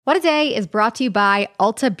What a Day is brought to you by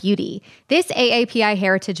Ulta Beauty. This AAPI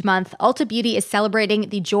Heritage Month, Ulta Beauty is celebrating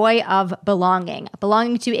the joy of belonging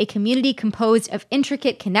to a community composed of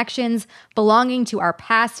intricate connections, belonging to our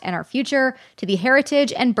past and our future, to the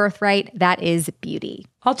heritage and birthright that is beauty.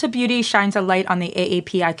 Ulta Beauty shines a light on the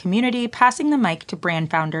AAPI community, passing the mic to brand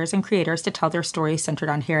founders and creators to tell their stories centered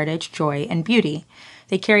on heritage, joy, and beauty.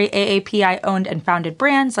 They carry AAPI-owned and founded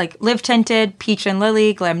brands like Live Tinted, Peach and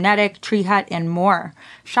Lily, Glamnetic, Tree Hut, and more.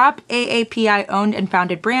 Shop AAPI-owned and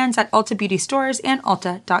founded brands at Ulta Beauty stores and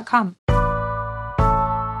Ulta.com.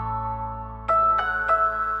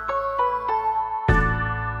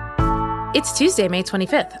 It's Tuesday, May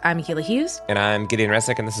 25th. I'm Akila Hughes. And I'm Gideon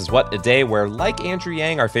Resnick, and this is What a Day, where, like Andrew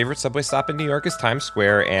Yang, our favorite subway stop in New York is Times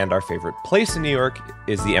Square, and our favorite place in New York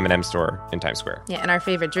is the M&M store in Times Square. Yeah, and our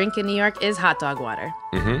favorite drink in New York is hot dog water.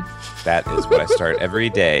 That is what I start every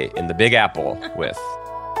day in the Big Apple with.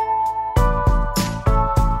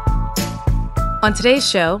 On today's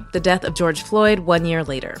show, the death of George Floyd 1 year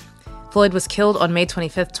later. Floyd was killed on May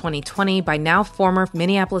 25th, 2020 by now former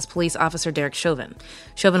Minneapolis police officer Derek Chauvin.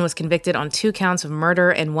 Chauvin was convicted on 2 counts of murder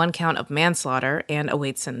and 1 count of manslaughter and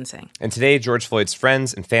awaits sentencing. And today, George Floyd's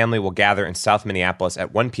friends and family will gather in South Minneapolis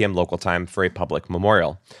at 1 p.m. local time for a public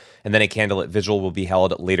memorial. And then a candlelit vigil will be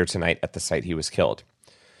held later tonight at the site he was killed.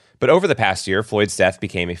 But over the past year, Floyd's death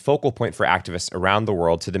became a focal point for activists around the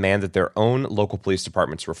world to demand that their own local police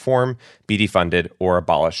departments reform, be defunded, or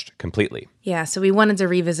abolished completely. Yeah, so we wanted to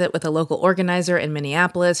revisit with a local organizer in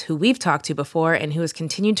Minneapolis who we've talked to before and who has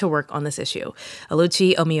continued to work on this issue,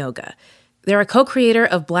 Oluchi Omioga. They're a co-creator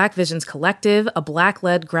of Black Visions Collective, a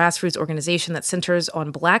Black-led grassroots organization that centers on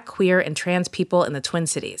Black, queer, and trans people in the Twin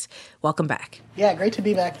Cities. Welcome back. Yeah, great to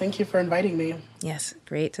be back. Thank you for inviting me. Yes,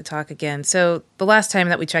 great to talk again. So the last time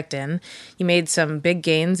that we checked in, you made some big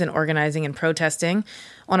gains in organizing and protesting.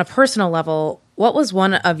 On a personal level, what was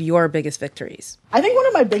one of your biggest victories? I think one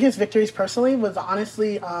of my biggest victories personally was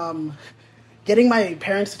honestly getting my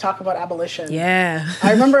parents to talk about abolition. Yeah.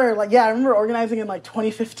 I remember organizing in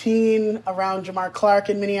 2015 around Jamar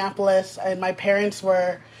Clark in Minneapolis, and my parents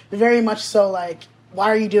were very much so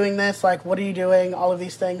why are you doing this? What are you doing? All of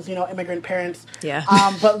these things, immigrant parents. Yeah.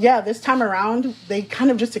 But yeah, this time around, they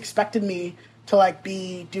kind of just expected me to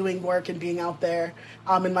be doing work and being out there,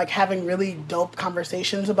 and having really dope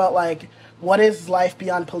conversations about what is life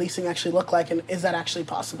beyond policing actually look like, and is that actually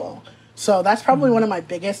possible? So that's probably one of my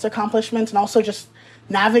biggest accomplishments, and also just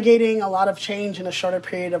navigating a lot of change in a shorter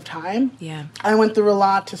period of time. Yeah. I went through a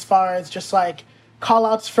lot as far as just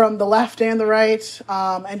call-outs from the left and the right,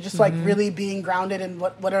 and just really being grounded in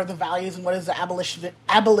what are the values and what is the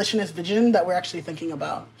abolitionist vision that we're actually thinking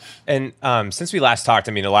about. And since we last talked,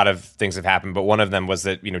 a lot of things have happened, but one of them was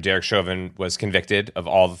that, Derek Chauvin was convicted of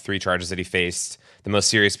all the 3 charges that he faced, the most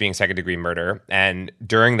serious being second-degree murder. And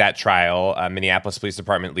during that trial, Minneapolis Police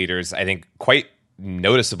Department leaders, I think, quite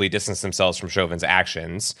noticeably distanced themselves from Chauvin's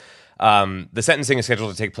actions. The sentencing is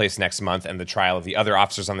scheduled to take place next month, and the trial of the other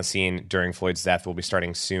officers on the scene during Floyd's death will be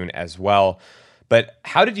starting soon as well. But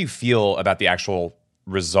how did you feel about the actual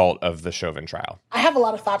result of the Chauvin trial? I have a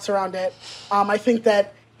lot of thoughts around it. I think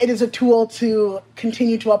that it is a tool to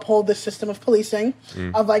continue to uphold the system of policing,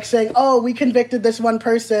 of saying, oh, we convicted this one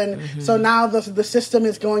person, so now the system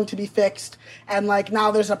is going to be fixed, and now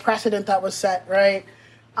there's a precedent that was set, right?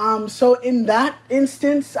 So in that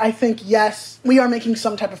instance, I think, yes, we are making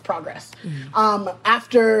some type of progress.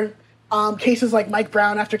 After cases like Mike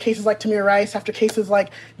Brown, after cases like Tamir Rice, after cases like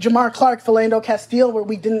Jamar Clark, Philando Castile, where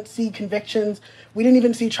we didn't see convictions, we didn't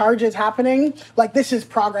even see charges happening, this is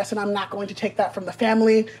progress, and I'm not going to take that from the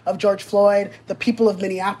family of George Floyd, the people of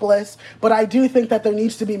Minneapolis, but I do think that there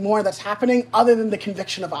needs to be more that's happening other than the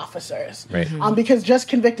conviction of officers. Right. Because just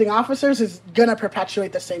convicting officers is going to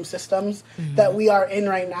perpetuate the same systems that we are in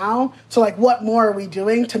right now. So, what more are we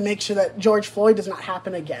doing to make sure that George Floyd does not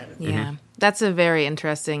happen again? Yeah, that's a very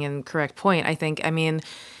interesting and correct point, I think.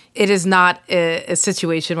 It is not a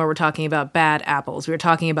situation where we're talking about bad apples. We're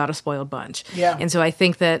talking about a spoiled bunch. Yeah. And so I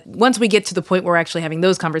think that once we get to the point where we're actually having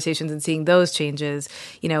those conversations and seeing those changes,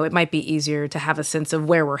 it might be easier to have a sense of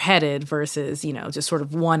where we're headed versus, just sort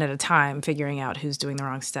of one at a time figuring out who's doing the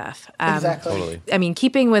wrong stuff. Exactly. Totally.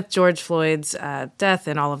 Keeping with George Floyd's death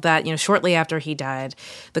and all of that, shortly after he died,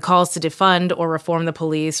 the calls to defund or reform the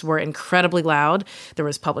police were incredibly loud. There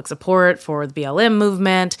was public support for the BLM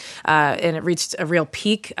movement, and it reached a real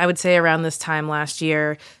peak I would say around this time last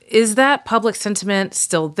year. Is that public sentiment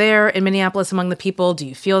still there in Minneapolis among the people? Do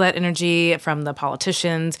you feel that energy from the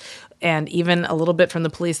politicians and even a little bit from the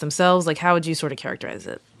police themselves? Like, how would you sort of characterize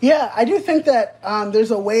it? Yeah, I do think that there's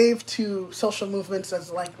a wave to social movements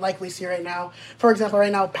as like we see right now. For example,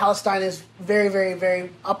 right now Palestine is very, very, very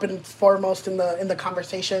up and foremost in the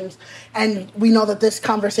conversations, and we know that this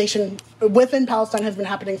conversation within Palestine has been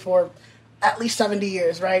happening for at least 70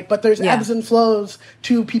 years, right? But there's ebbs and flows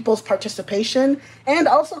to people's participation, and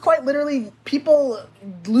also quite literally, people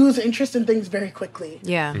lose interest in things very quickly.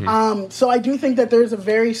 Yeah. Mm-hmm. So I do think that there's a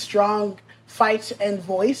very strong fight and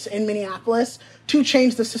voice in Minneapolis to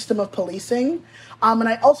change the system of policing. And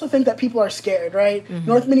I also think that people are scared, right? Mm-hmm.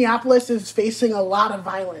 North Minneapolis is facing a lot of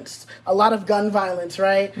violence, a lot of gun violence,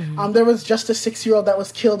 right? Mm-hmm. There was just a 6-year-old that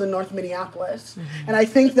was killed in North Minneapolis. Mm-hmm. And I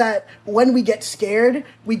think that when we get scared,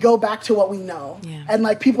 we go back to what we know. Yeah. And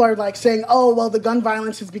like people are like saying, oh, well, the gun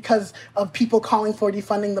violence is because of people calling for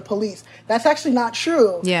defunding the police. That's actually not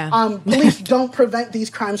true. Yeah. Police don't prevent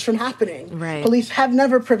these crimes from happening. Right. Police have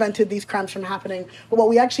never prevented these crimes from happening. But what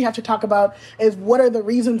we actually have to talk about is what are the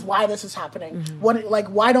reasons why this is happening? Mm-hmm.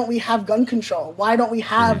 Why don't we have gun control? Why don't we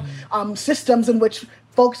have systems in which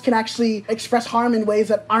folks can actually express harm in ways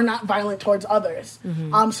that are not violent towards others?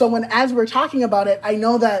 Mm-hmm. So as we're talking about it, I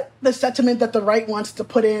know that the sentiment that the right wants to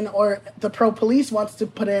put in or the pro-police wants to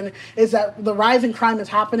put in is that the rise in crime is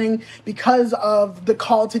happening because of the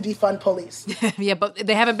call to defund police. Yeah, but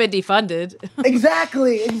they haven't been defunded.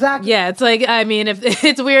 Exactly. Yeah, it's like, I mean, if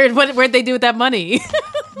it's weird, where'd they do with that money?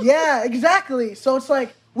 Yeah, exactly. So it's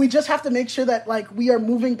like, we just have to make sure that like we are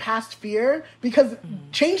moving past fear, because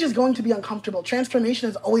change is going to be uncomfortable. Transformation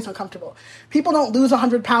is always uncomfortable. People don't lose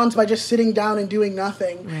 100 pounds by just sitting down and doing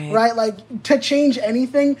nothing, right? Like to change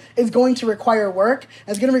anything is going to require work.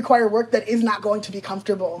 It's going to require work that is not going to be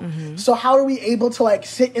comfortable. Mm-hmm. So how are we able to like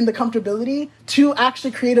sit in the comfortability to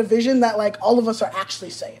actually create a vision that like all of us are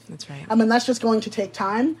actually safe? That's right. I mean, that's just going to take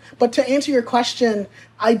time. But to answer your question,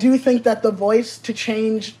 I do think that the voice to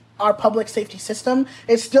change our public safety system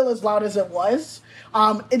is still as loud as it was.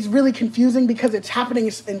 It's really confusing because it's happening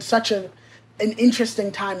in such an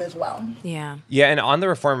interesting time as well. Yeah. Yeah, and on the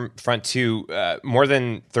reform front, too, more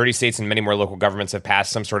than 30 states and many more local governments have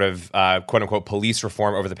passed some sort of quote-unquote police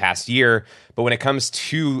reform over the past year. But when it comes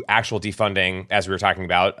to actual defunding, as we were talking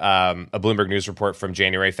about, a Bloomberg News report from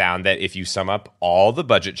January found that if you sum up all the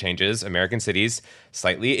budget changes, American cities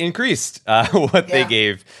slightly increased what they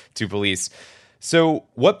gave to police. So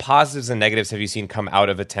what positives and negatives have you seen come out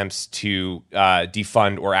of attempts to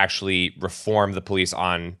defund or actually reform the police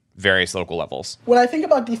on various local levels? When I think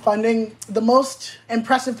about defunding, the most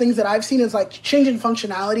impressive things that I've seen is like change in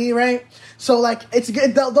functionality, right? So like it's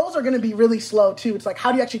good. Those are going to be really slow too. It's like,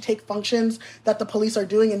 how do you actually take functions that the police are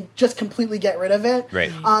doing and just completely get rid of it?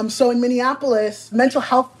 Right. So in Minneapolis, mental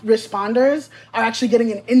health responders are actually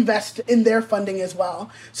getting an invest in their funding as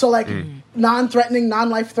well. So like non-threatening,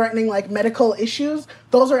 non-life-threatening like medical issues,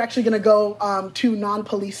 those are actually going to go to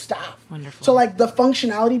non-police staff. Wonderful. So like the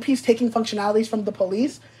functionality piece, taking functionalities from the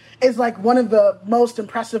police, is like one of the most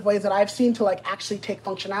impressive ways that I've seen to like actually take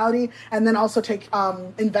functionality and then also take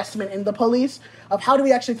investment in the police of how do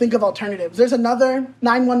we actually think of alternatives. There's another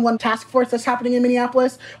 911 task force that's happening in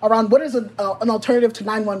Minneapolis around what is an alternative to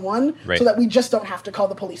 911 so that we just don't have to call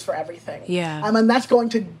the police for everything. Yeah. And that's going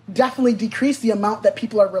to definitely decrease the amount that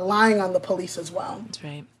people are relying on the police as well. That's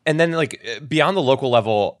right. And then, like, beyond the local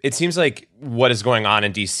level, it seems like what is going on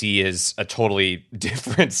in D.C. is a totally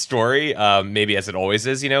different story, maybe as it always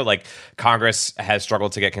is, you know? Like, Congress has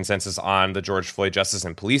struggled to get consensus on the George Floyd Justice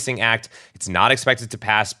and Policing Act. It's not expected to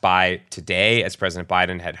pass by today, as President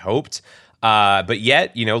Biden had hoped. But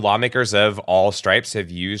yet, you know, lawmakers of all stripes have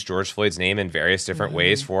used George Floyd's name in various different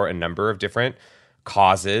ways for a number of different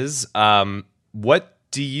causes. What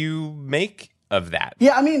do you make of that?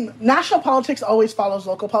 Yeah, I mean, national politics always follows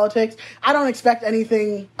local politics. I don't expect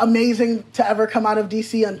anything amazing to ever come out of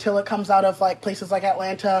DC until it comes out of like places like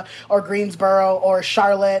Atlanta or Greensboro or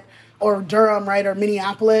Charlotte or Durham, right, or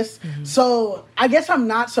Minneapolis. Mm-hmm. So I guess I'm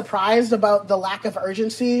not surprised about the lack of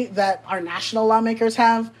urgency that our national lawmakers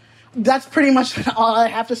have. That's pretty much all I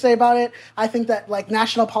have to say about it. I think that like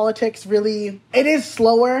national politics really, it is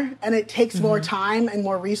slower and it takes more time and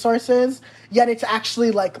more resources, yet it's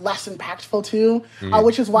actually like less impactful too,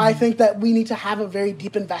 which is why I think that we need to have a very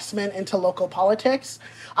deep investment into local politics.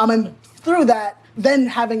 And through that, then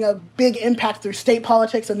having a big impact through state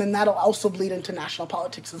politics, and then that'll also bleed into national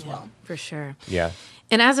politics as well. For sure. Yeah.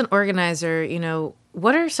 And as an organizer,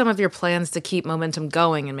 what are some of your plans to keep momentum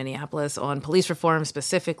going in Minneapolis on police reform,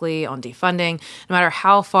 specifically on defunding? No matter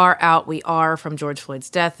how far out we are from George Floyd's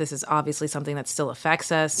death, this is obviously something that still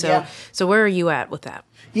affects us. So where are you at with that?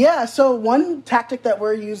 Yeah, so one tactic that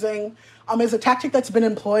we're using is a tactic that's been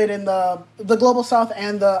employed in the Global South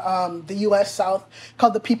and the U.S. South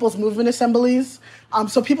called the People's Movement Assemblies.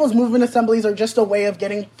 So People's Movement Assemblies are just a way of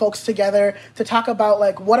getting folks together to talk about,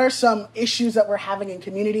 like, what are some issues that we're having in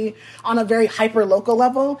community on a very hyper-local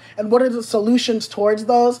level, and what are the solutions towards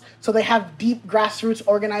those. So they have deep grassroots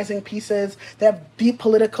organizing pieces. They have deep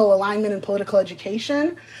political alignment and political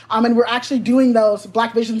education. And we're actually doing those.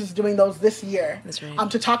 Black Visions is doing those this year. That's right.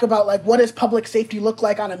 To talk about, like, what does public safety look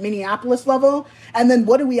like on a Minneapolis level, and then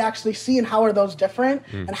what do we actually see and how are those different,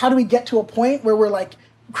 and how do we get to a point where we're, like,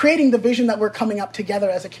 creating the vision that we're coming up together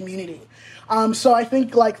as a community. So I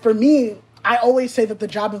think, like, for me, I always say that the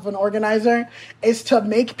job of an organizer is to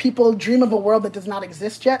make people dream of a world that does not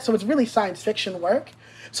exist yet. So it's really science fiction work.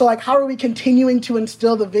 So, like, how are we continuing to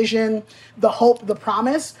instill the vision, the hope, the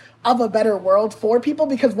promise of a better world for people?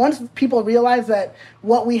 Because once people realize that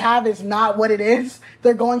what we have is not what it is,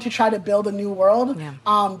 they're going to try to build a new world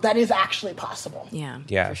that is actually possible.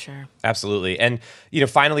 Yeah, for sure. Absolutely. And,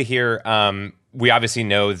 finally here, we obviously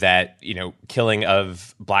know that, killing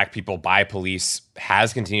of Black people by police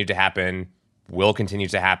has continued to happen, will continue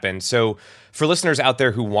to happen. So for listeners out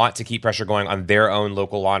there who want to keep pressure going on their own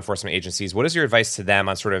local law enforcement agencies, what is your advice to them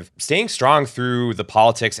on sort of staying strong through the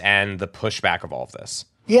politics and the pushback of all of this?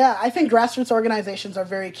 Yeah, I think grassroots organizations are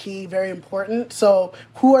very key, very important. So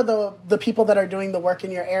who are the people that are doing the work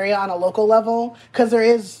in your area on a local level? Because there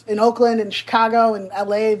is, in Oakland and Chicago and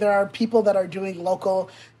LA, there are people that are doing local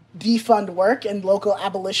defund work and local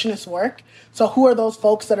abolitionist work. So who are those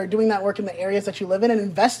folks that are doing that work in the areas that you live in and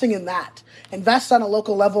investing in that? Invest on a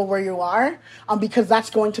local level where you are, because that's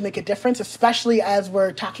going to make a difference, especially as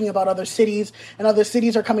we're talking about other cities and other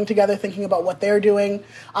cities are coming together thinking about what they're doing.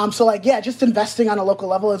 Just investing on a local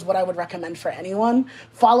level is what I would recommend for anyone.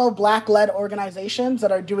 Follow Black-led organizations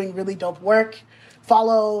that are doing really dope work.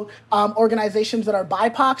 Follow organizations that are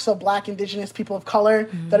BIPOC, so Black, Indigenous, people of color,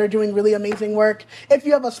 that are doing really amazing work. If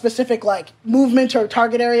you have a specific, like, movement or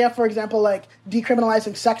target area, for example, like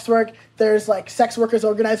decriminalizing sex work, there's, like, sex workers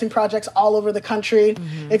organizing projects all over the country.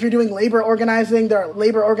 If you're doing labor organizing, there are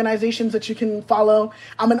labor organizations that you can follow.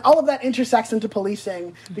 And all of that intersects into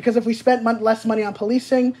policing, because if we spent less money on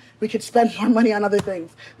policing, we could spend more money on other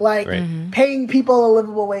things, like paying people a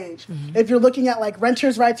livable wage. If you're looking at, like,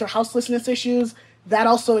 renters' rights or houselessness issues, that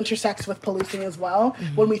also intersects with policing as well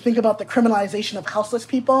when we think about the criminalization of houseless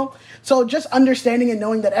people. So just understanding and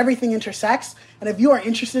knowing that everything intersects, and if you are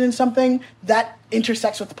interested in something, that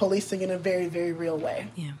intersects with policing in a very, very real way.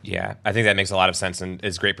 Yeah, I think that makes a lot of sense and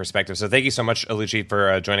is great perspective. So thank you so much, Oluchi,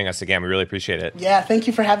 for joining us again. We really appreciate it. Yeah, thank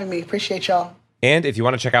you for having me. Appreciate y'all. And if you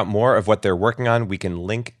want to check out more of what they're working on, we can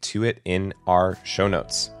link to it in our show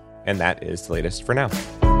notes. And that is the latest for now.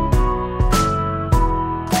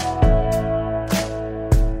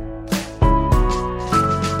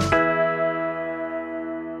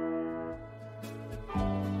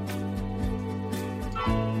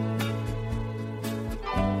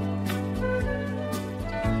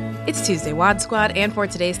 It's Tuesday, WAD Squad, and for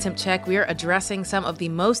today's Temp Check, we are addressing some of the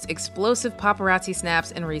most explosive paparazzi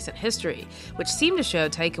snaps in recent history, which seem to show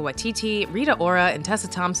Taika Waititi, Rita Ora, and Tessa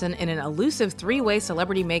Thompson in an elusive three-way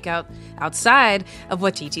celebrity makeout outside of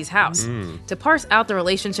Waititi's house. To parse out the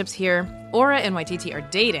relationships here, Ora and Waititi are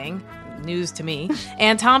dating. News to me.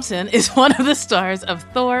 And Thompson is one of the stars of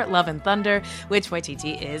Thor: Love and Thunder, which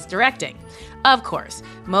Waititi is directing. Of course,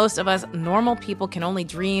 most of us normal people can only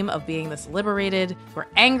dream of being this liberated. We're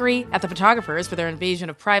angry at the photographers for their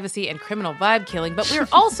invasion of privacy and criminal vibe killing, but we're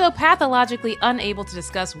also pathologically unable to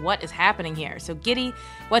discuss what is happening here. So, Giddy,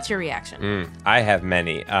 what's your reaction? I have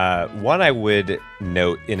many. One I would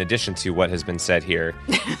note, in addition to what has been said here,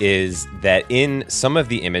 is that in some of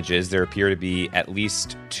the images, there appear to be at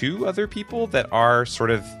least two other people that are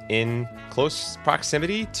sort of in close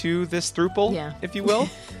proximity to this throuple, if you will.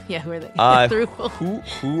 Yeah, who are they?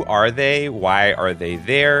 Who are they? Why are they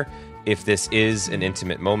there? If this is an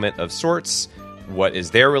intimate moment of sorts, what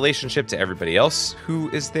is their relationship to everybody else who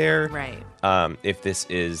is there? Right. If this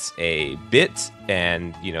is a bit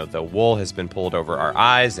and, the wool has been pulled over our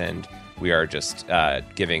eyes and we are just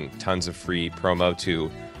giving tons of free promo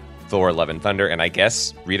to Thor: Love and Thunder, and I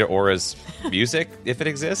guess Rita Ora's music, if it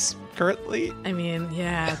exists currently. I mean,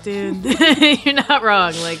 yeah, dude, you're not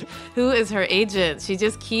wrong. Like, who is her agent? She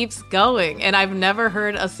just keeps going, and I've never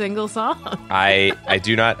heard a single song.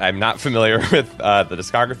 I'm not familiar with the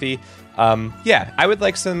discography. Yeah, I would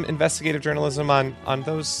like some investigative journalism on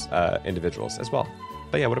those individuals as well.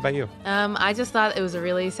 But yeah, what about you? I just thought it was a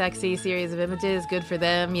really sexy series of images. Good for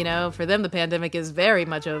them. You know, for them, the pandemic is very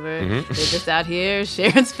much over. They're just out here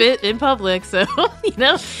sharing spit in public. So, you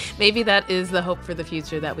know, maybe that is the hope for the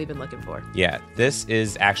future that we've been looking for. Yeah, this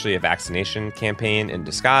is actually a vaccination campaign in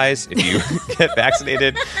disguise. If you get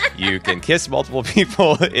vaccinated, you can kiss multiple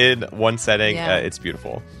people in one setting. Yeah. It's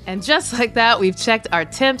beautiful. And just like that, we've checked our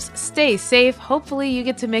temps. Stay safe. Hopefully you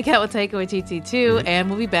get to make out with Taika Waititi too. And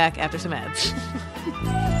we'll be back after some ads.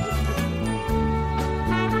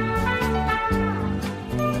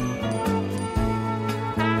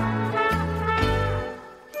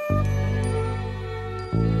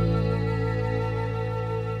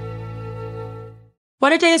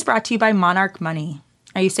 What a Day is brought to you by Monarch Money.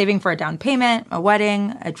 Are you saving for a down payment, a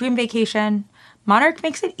wedding, a dream vacation? Monarch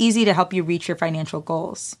makes it easy to help you reach your financial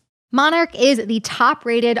goals. Monarch is the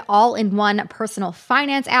top-rated all-in-one personal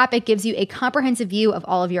finance app. It gives you a comprehensive view of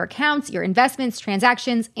all of your accounts, your investments,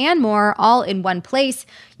 transactions, and more, all in one place.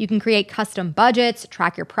 You can create custom budgets,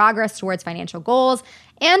 track your progress towards financial goals,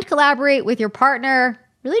 and collaborate with your partner.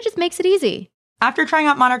 Really just makes it easy. After trying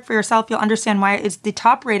out Monarch for yourself, you'll understand why it's the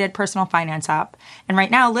top-rated personal finance app. And right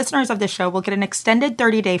now, listeners of this show will get an extended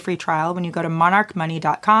 30-day free trial when you go to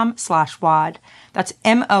monarchmoney.com/WAD. That's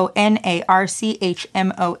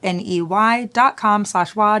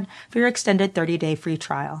monarchmoney.com/WAD for your extended 30-day free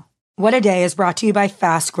trial. What a Day is brought to you by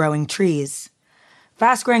Fast Growing Trees.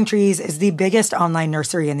 Fast Growing Trees is the biggest online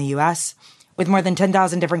nursery in the U.S., with more than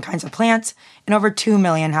 10,000 different kinds of plants and over 2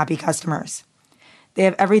 million happy customers. They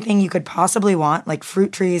have everything you could possibly want, like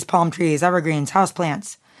fruit trees, palm trees, evergreens,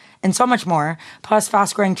 houseplants, and so much more. Plus,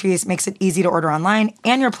 Fast Growing Trees makes it easy to order online,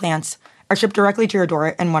 and your plants are shipped directly to your door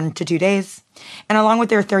in 1 to 2 days. And along with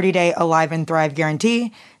their 30-day Alive and Thrive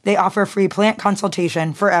guarantee, they offer free plant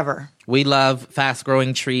consultation forever. We love Fast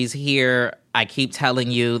Growing Trees here. I keep telling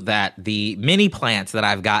you that the mini plants that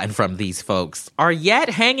I've gotten from these folks are yet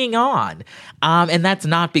hanging on. And that's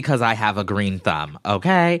not because I have a green thumb,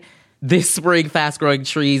 okay? This spring, Fast Growing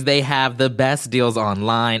Trees, they have the best deals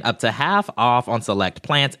online, up to half off on select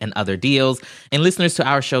plants and other deals. And listeners to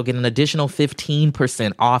our show get an additional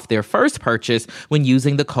 15% off their first purchase when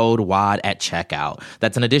using the code WAD at checkout.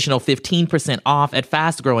 That's an additional 15% off at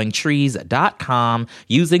fastgrowingtrees.com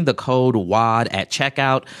using the code WAD at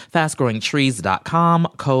checkout. Fastgrowingtrees.com,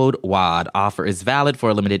 code WAD. Offer is valid for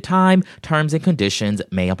a limited time. Terms and conditions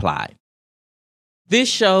may apply. This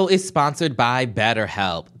show is sponsored by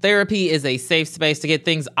BetterHelp. Therapy is a safe space to get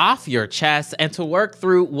things off your chest and to work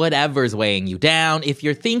through whatever's weighing you down. If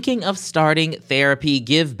you're thinking of starting therapy,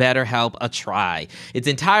 give BetterHelp a try. It's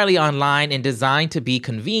entirely online and designed to be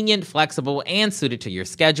convenient, flexible, and suited to your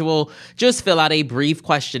schedule. Just fill out a brief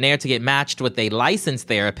questionnaire to get matched with a licensed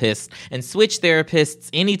therapist and switch therapists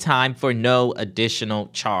anytime for no additional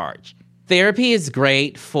charge. Therapy is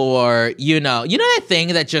great for, you know that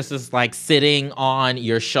thing that just is like sitting on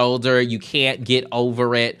your shoulder, you can't get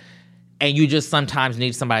over it, and you just sometimes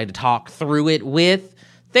need somebody to talk through it with?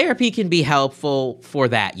 Therapy can be helpful for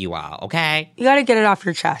that, you all, okay? You got to get it off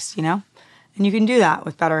your chest, you know? And you can do that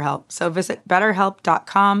with BetterHelp. So visit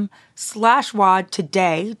betterhelp.com/WAD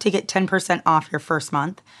today to get 10% off your first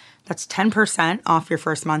month. That's 10% off your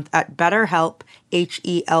first month at betterhelp,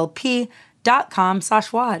 HELP.com/WAD.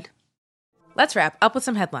 Let's wrap up with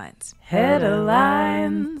some headlines.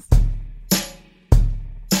 Headlines.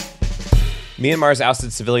 Myanmar's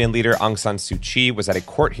ousted civilian leader Aung San Suu Kyi was at a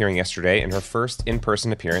court hearing yesterday in her first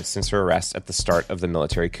in-person appearance since her arrest at the start of the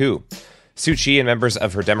military coup. Suu Kyi and members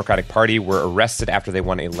of her Democratic Party were arrested after they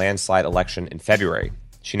won a landslide election in February.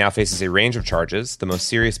 She now faces a range of charges, the most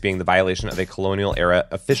serious being the violation of a colonial-era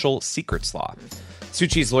official secrets law.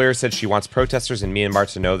 Suu Kyi's lawyer said she wants protesters in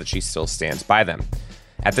Myanmar to know that she still stands by them.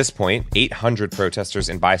 At this point, 800 protesters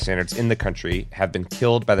and bystanders in the country have been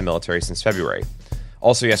killed by the military since February.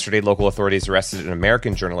 Also yesterday, local authorities arrested an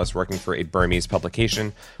American journalist working for a Burmese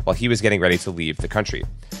publication while he was getting ready to leave the country.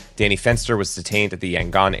 Danny Fenster was detained at the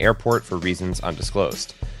Yangon airport for reasons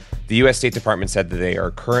undisclosed. The U.S. State Department said that they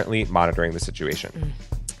are currently monitoring the situation.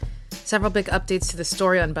 Several big updates to the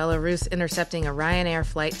story on Belarus intercepting a Ryanair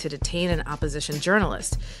flight to detain an opposition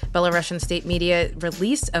journalist. Belarusian state media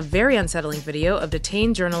released a very unsettling video of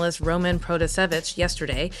detained journalist Roman Protasevich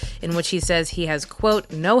yesterday, in which he says he has,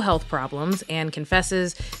 quote, no health problems, and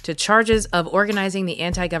confesses to charges of organizing the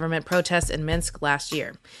anti-government protests in Minsk last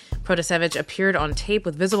year. Protasevich appeared on tape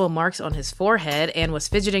with visible marks on his forehead and was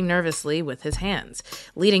fidgeting nervously with his hands,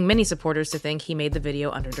 leading many supporters to think he made the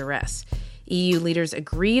video under duress. EU leaders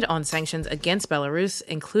agreed on sanctions against Belarus,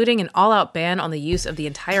 including an all-out ban on the use of the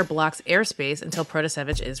entire bloc's airspace until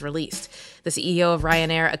Protasevich is released. The CEO of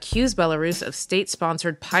Ryanair accused Belarus of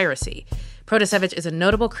state-sponsored piracy. Protasevich is a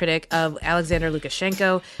notable critic of Alexander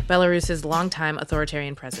Lukashenko, Belarus's longtime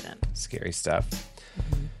authoritarian president. Scary stuff.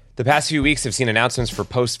 The past few weeks have seen announcements for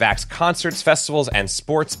post-vax concerts, festivals, and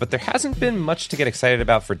sports, but there hasn't been much to get excited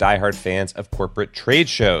about for diehard fans of corporate trade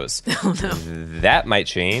shows. Oh, no. That might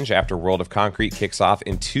change after World of Concrete kicks off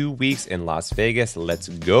in 2 weeks in Las Vegas. Let's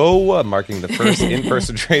go! Marking the first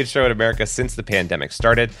in-person trade show in America since the pandemic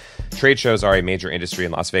started. Trade shows are a major industry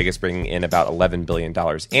in Las Vegas, bringing in about $11 billion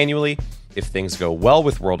annually. If things go well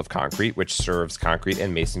with World of Concrete, which serves concrete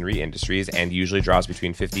and masonry industries and usually draws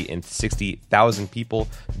between 50 and 60,000 people,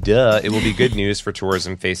 it will be good news for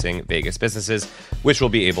tourism-facing Vegas businesses, which will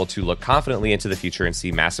be able to look confidently into the future and see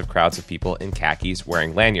massive crowds of people in khakis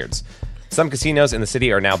wearing lanyards. Some casinos in the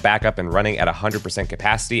city are now back up and running at 100%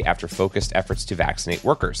 capacity after focused efforts to vaccinate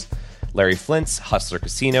workers. Larry Flint's Hustler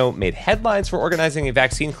Casino made headlines for organizing a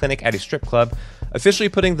vaccine clinic at a strip club, officially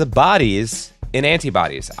putting the bodies in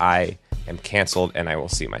antibodies. I am canceled, and I will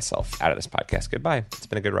see myself out of this podcast. Goodbye. It's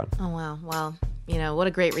been a good run. Oh, wow. Well, you know, what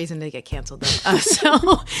a great reason to get canceled, though.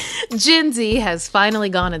 So Gen Z has finally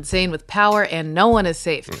gone insane with power, and no one is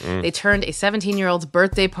safe. They turned a 17-year-old's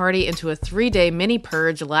birthday party into a 3-day mini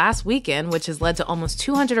purge last weekend, which has led to almost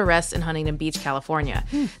 200 arrests in Huntington Beach, California.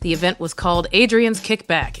 The event was called Adrian's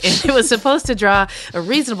Kickback, and it was supposed to draw a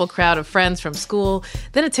reasonable crowd of friends from school.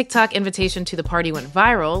 Then a TikTok invitation to the party went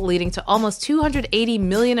viral, leading to almost 280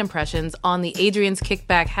 million impressions on the Adrian's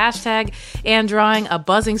Kickback hashtag and drawing a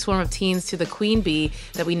buzzing swarm of teens to the Queen Bee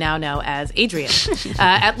that we now know as Adrian.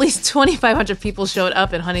 At least 2,500 people showed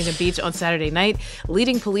up in Huntington Beach on Saturday night,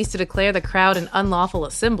 leading police to declare the crowd an unlawful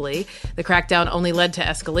assembly. The crackdown only led to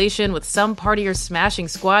escalation, with some partiers smashing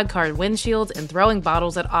squad car windshields and throwing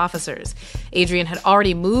bottles at officers. Adrian had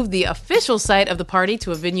already moved the official site of the party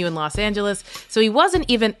to a venue in Los Angeles, so he wasn't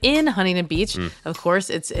even in Huntington Beach. Of course,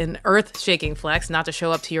 it's an earth-shaking flex not to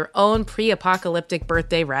show up to your own pre-apocalyptic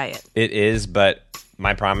birthday riot. It is, but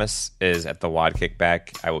my promise is at the WAD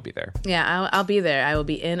Kickback, I will be there. Yeah, I'll be there. I will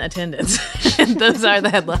be in attendance. And those are the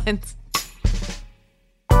headlines.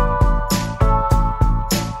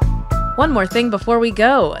 One more thing before we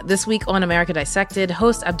go. This week on America Dissected,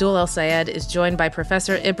 host Abdul El-Sayed is joined by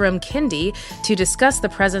Professor Ibram Kendi to discuss the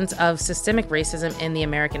presence of systemic racism in the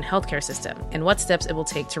American healthcare system and what steps it will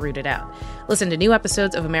take to root it out. Listen to new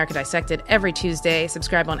episodes of America Dissected every Tuesday.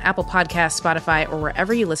 Subscribe on Apple Podcasts, Spotify, or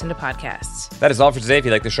wherever you listen to podcasts. That is all for today. If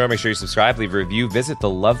you like the show, make sure you subscribe, leave a review, visit the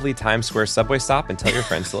lovely Times Square subway stop, and tell your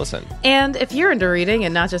friends to listen. And if you're into reading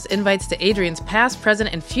and not just invites to Adrian's past,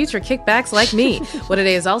 present, and future kickbacks like me, What A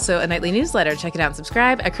Day is also a nightly newsletter. Check it out and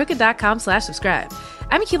subscribe at crooked.com/subscribe.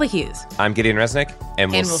 I'm Akilah Hughes. I'm Gideon Resnick,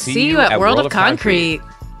 and we'll see you at World of Concrete.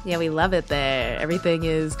 Yeah, we love it there. Everything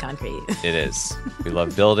is concrete. It is. We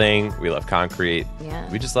love building. We love concrete. Yeah.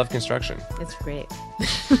 We just love construction. It's great.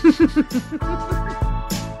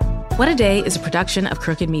 What A Day is a production of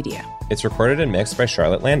Crooked Media. It's recorded and mixed by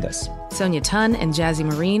Charlotte Landis. Sonia Tun and Jazzy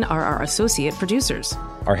Marine are our associate producers.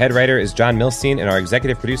 Our head writer is John Milstein, and our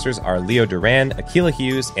executive producers are Leo Duran, Akilah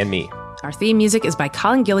Hughes, and me. Our theme music is by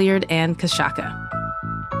Colin Gilliard and Kashaka.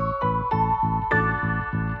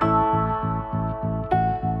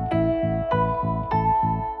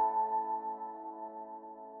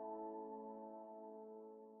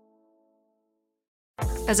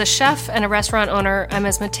 As a chef and a restaurant owner, I'm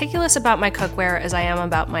as meticulous about my cookware as I am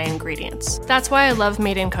about my ingredients. That's why I love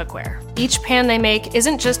Made in Cookware. Each pan they make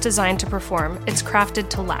isn't just designed to perform, it's crafted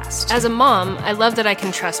to last. As a mom, I love that I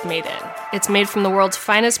can trust Made in. It's made from the world's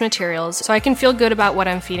finest materials, so I can feel good about what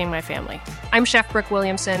I'm feeding my family. I'm Chef Brooke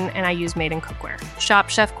Williamson, and I use Made in Cookware. Shop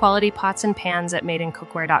chef quality pots and pans at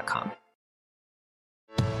madeincookware.com.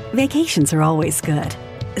 Vacations are always good.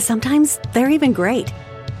 Sometimes they're even great.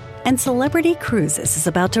 And Celebrity Cruises is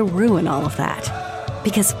about to ruin all of that.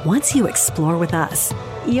 Because once you explore with us,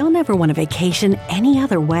 you'll never want a vacation any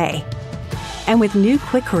other way. And with new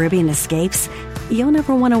Quick Caribbean Escapes, you'll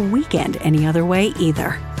never want a weekend any other way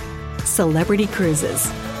either. Celebrity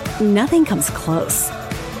Cruises. Nothing comes close.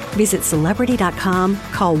 Visit Celebrity.com,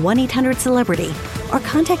 call 1-800-CELEBRITY, or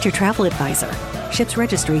contact your travel advisor. Ships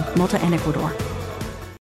Registry, Malta and Ecuador.